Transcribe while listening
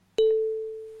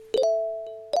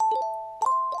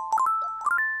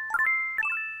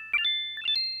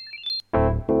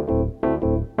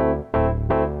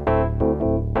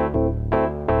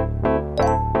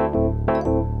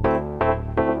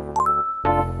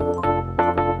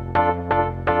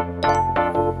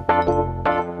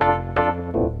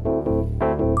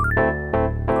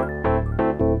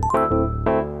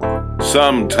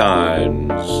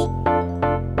Sometimes,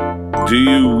 do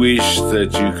you wish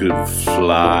that you could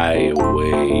fly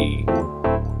away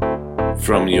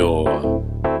from your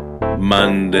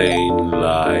mundane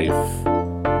life,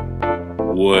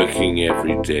 working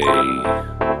every day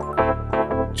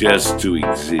just to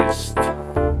exist?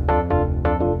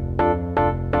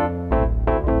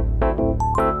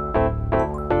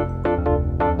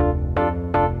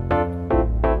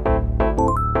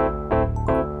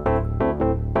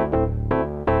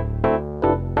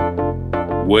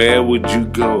 Where would you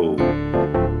go?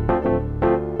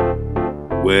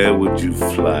 Where would you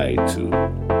fly to?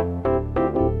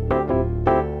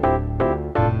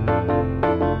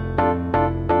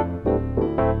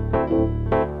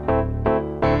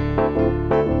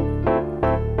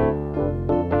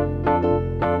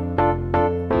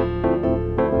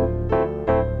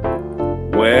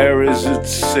 Where is it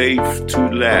safe to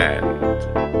land?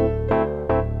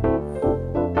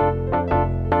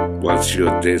 What's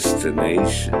your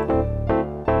destination?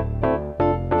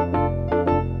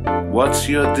 What's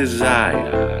your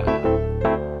desire?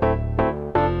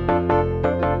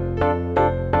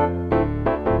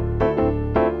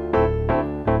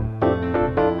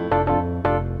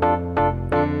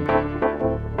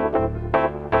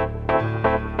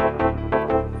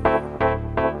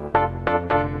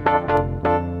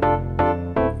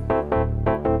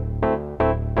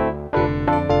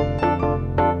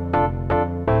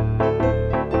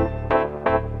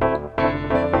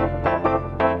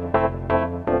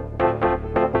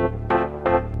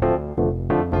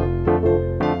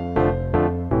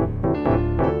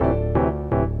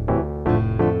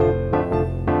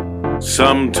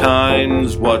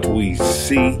 Sometimes what we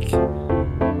seek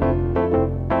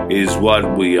is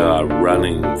what we are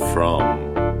running from.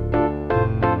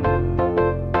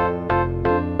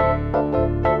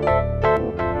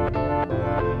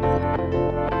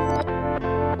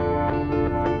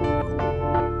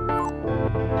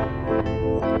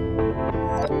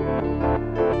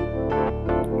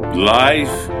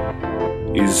 Life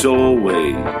is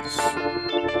always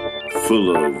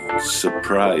full of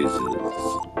surprises.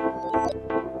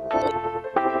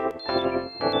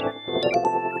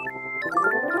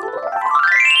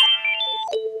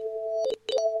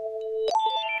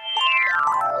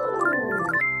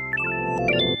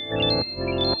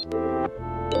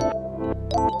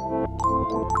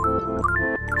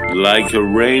 Like a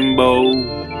rainbow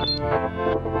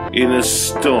in a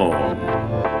storm,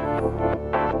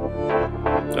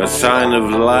 a sign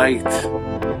of light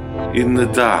in the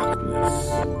darkness,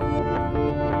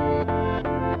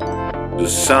 the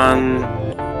sun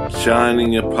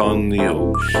shining upon the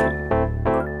ocean.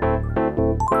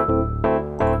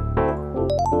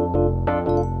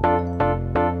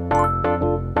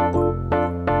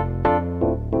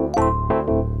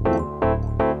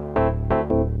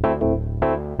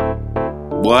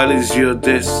 What is your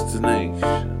destination?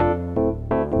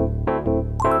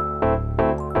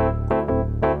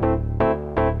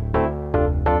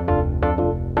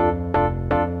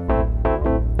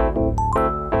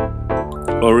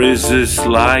 Or is this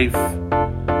life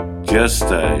just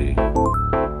a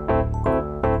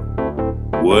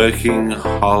working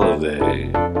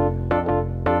holiday?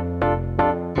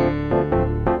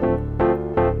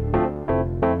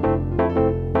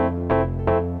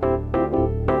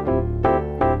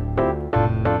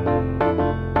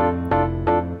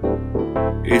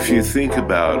 If you think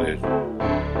about it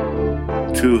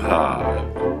too hard,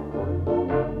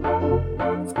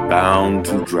 it's bound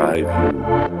to drive you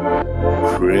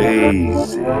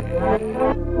crazy.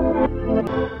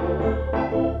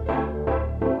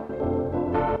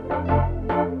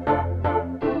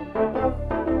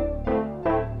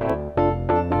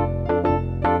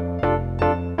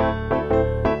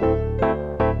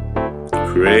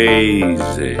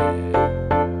 Crazy.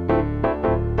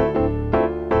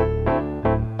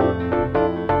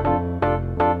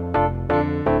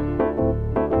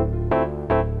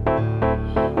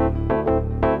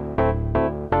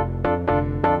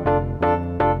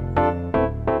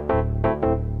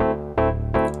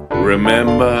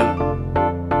 Remember,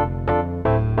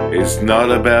 it's not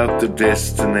about the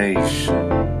destination.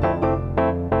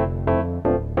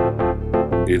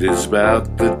 It is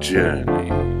about the journey.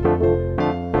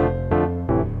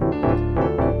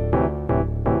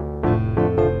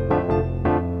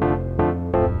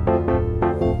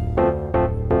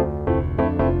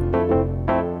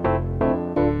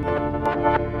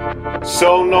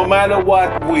 So no matter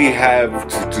what we have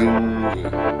to do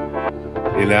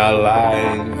in our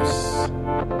lives,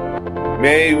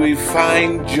 may we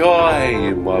find joy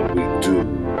in what we do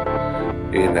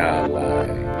in our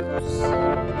lives.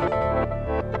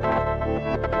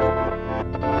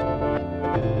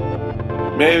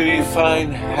 May we find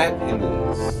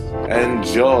happiness and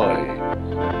joy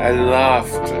and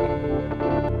laughter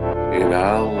in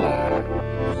our lives.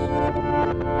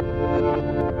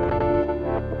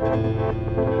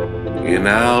 In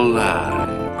our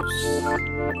lives.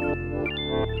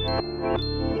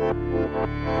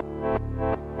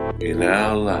 In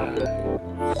our lives.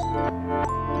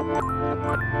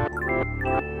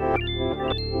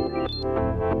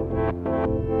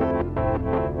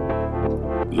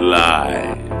 Life.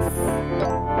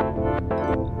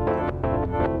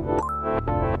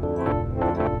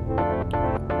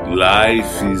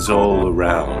 Life is all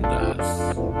around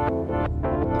us.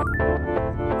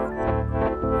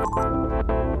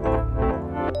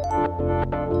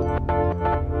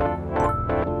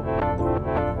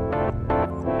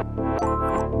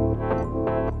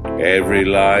 Every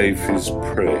life is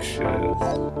precious.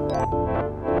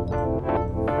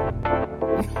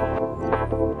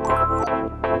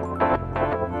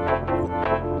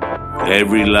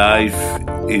 Every life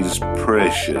is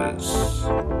precious.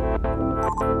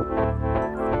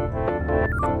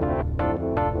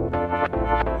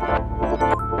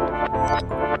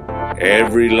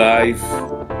 Every life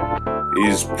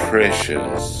is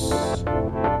precious.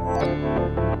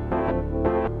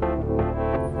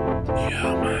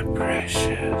 You're my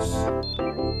precious.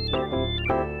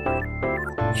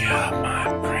 You're my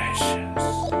precious.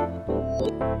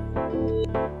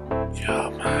 You're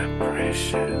my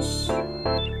precious.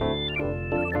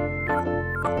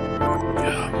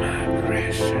 You're my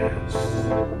precious.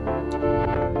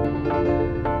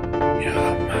 You're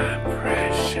my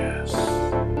precious.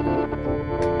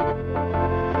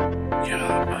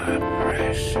 You're my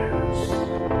precious.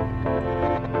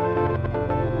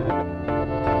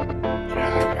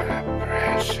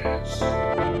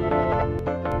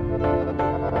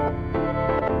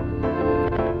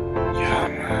 You're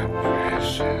my precious. You're my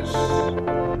precious.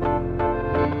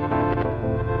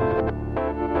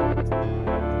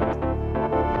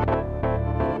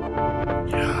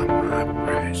 You're my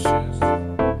precious.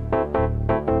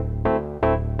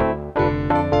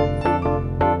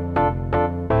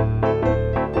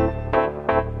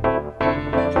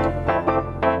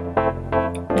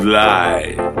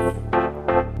 Life.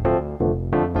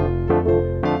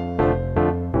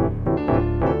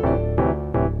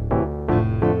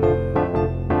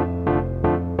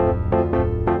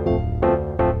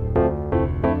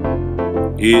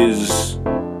 Is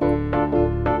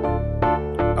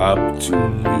up to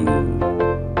you.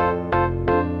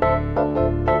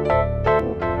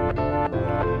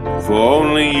 For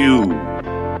only you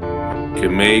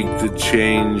can make the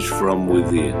change from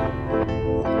within.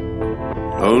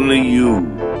 Only you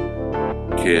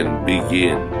can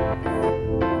begin.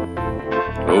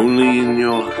 Only in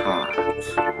your heart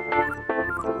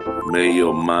may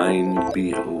your mind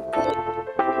be open.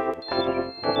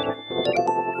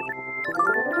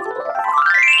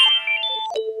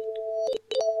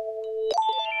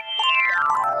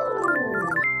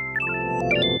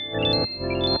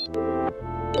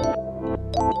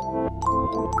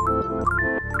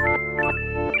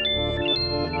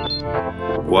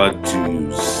 What do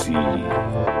you see?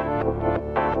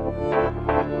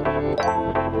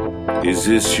 Is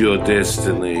this your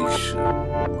destination?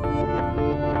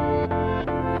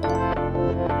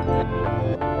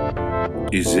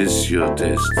 Is this your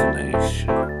destination?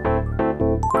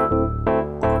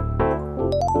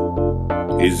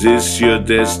 Is this your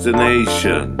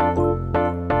destination?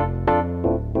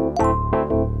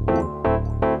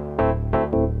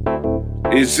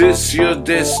 Is this your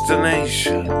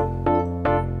destination?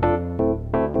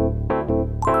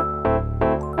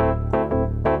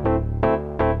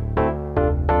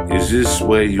 Is this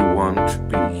where you want to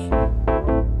be?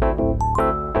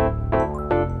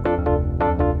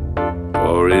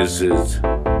 Or is it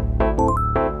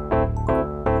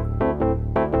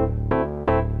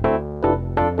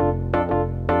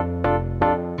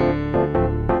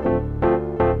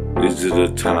a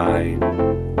time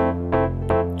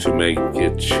to make a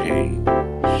change,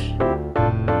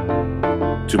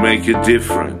 to make a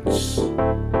difference?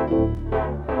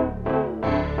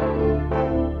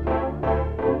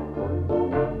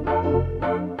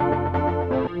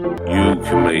 You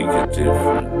can make a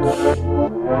difference.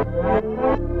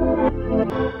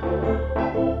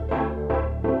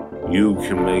 You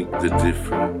can make the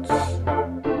difference.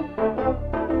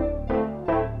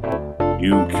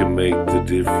 You can make the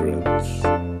difference.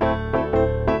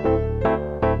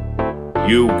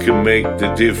 You can make the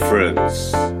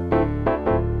difference.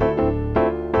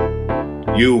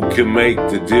 You can make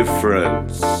the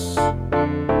difference.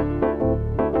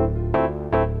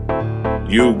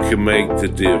 You can make the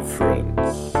difference.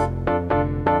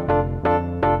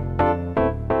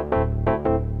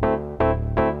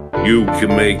 You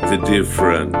can make the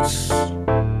difference.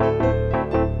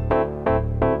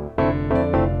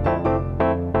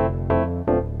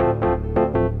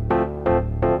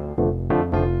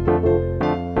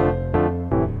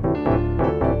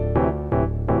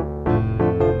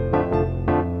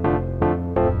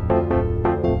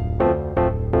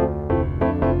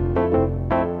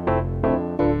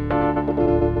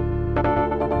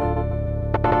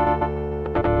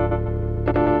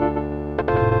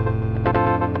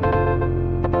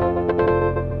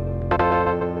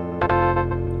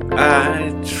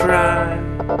 I try,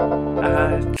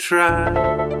 I try,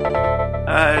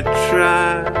 I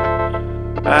try,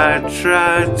 I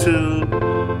try to,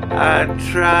 I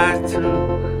try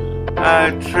to,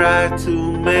 I try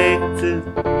to make the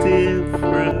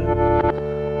difference,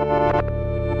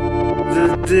 the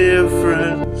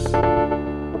difference,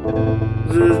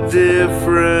 the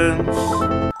difference.